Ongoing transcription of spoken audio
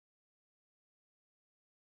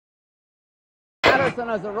Harrison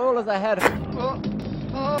has a role as a head.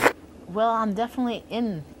 Well, I'm definitely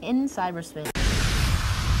in cyberspace.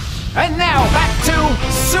 And now back to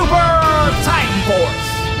Super Time Force.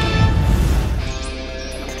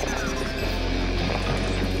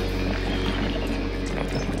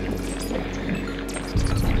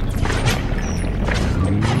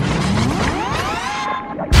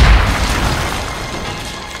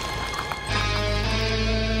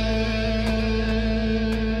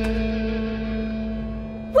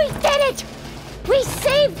 We did it! We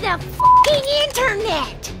saved the f***ing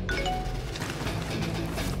internet!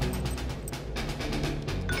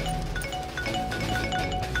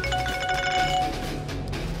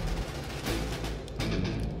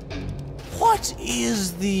 What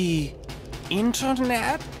is the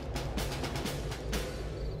internet?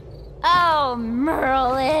 Oh,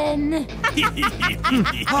 Merlin! Please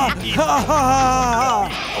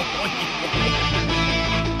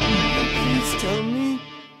tell me.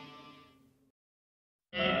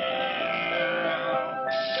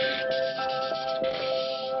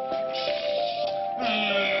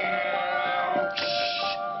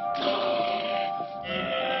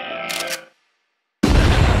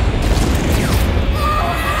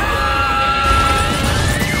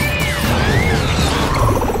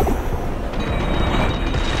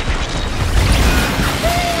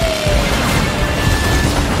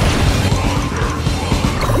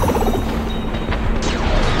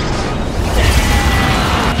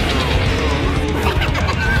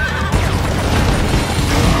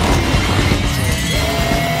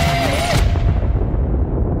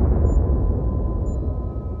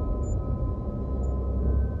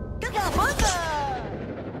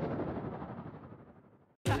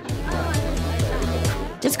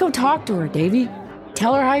 Just go talk to her, Davy.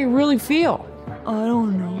 Tell her how you really feel. I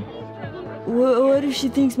don't know. What if she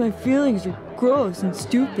thinks my feelings are gross and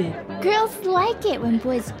stupid? Girls like it when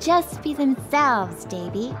boys just be themselves,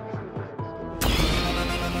 Davy.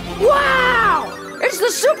 Wow! It's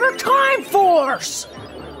the Super Time Force!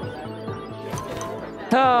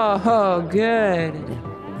 Oh, good.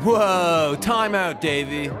 Whoa, time out,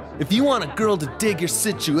 Davy. If you want a girl to dig your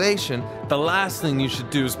situation, the last thing you should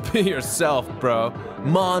do is be yourself, bro.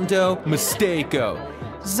 Mondo Mistako.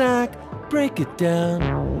 Zach, break it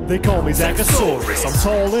down. They call me Zachosaurus. I'm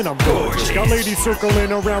tall and I'm gorgeous. Got ladies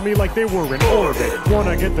circling around me like they were in orbit.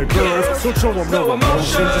 Wanna get the girls, don't show them no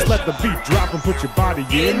emotion. Just let the beat drop and put your body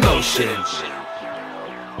in motion.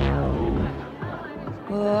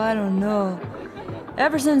 Well, I don't know.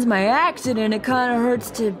 Ever since my accident, it kind of hurts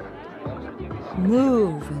to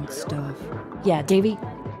move and stuff. Yeah, Davy,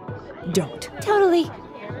 don't. Totally.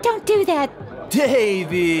 Don't do that.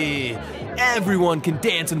 Davy! Everyone can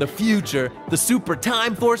dance in the future. The Super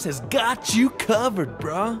Time Force has got you covered,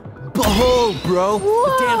 bro. Behold, bro. Whoa.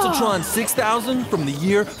 The Danceltron 6000 from the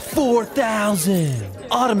year 4000.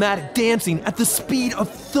 Automatic dancing at the speed of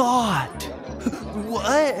thought.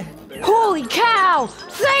 What? Holy cow!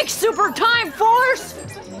 Thanks, Super Time Force!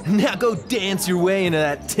 Now go dance your way into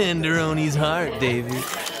that tenderoni's heart, Davy.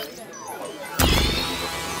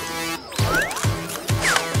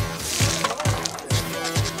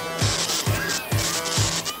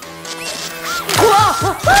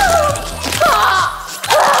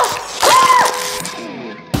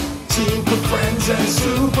 Super friends and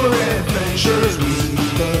super adventures, we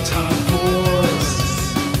the Time Force.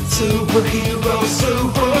 Superheroes,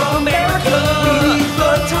 super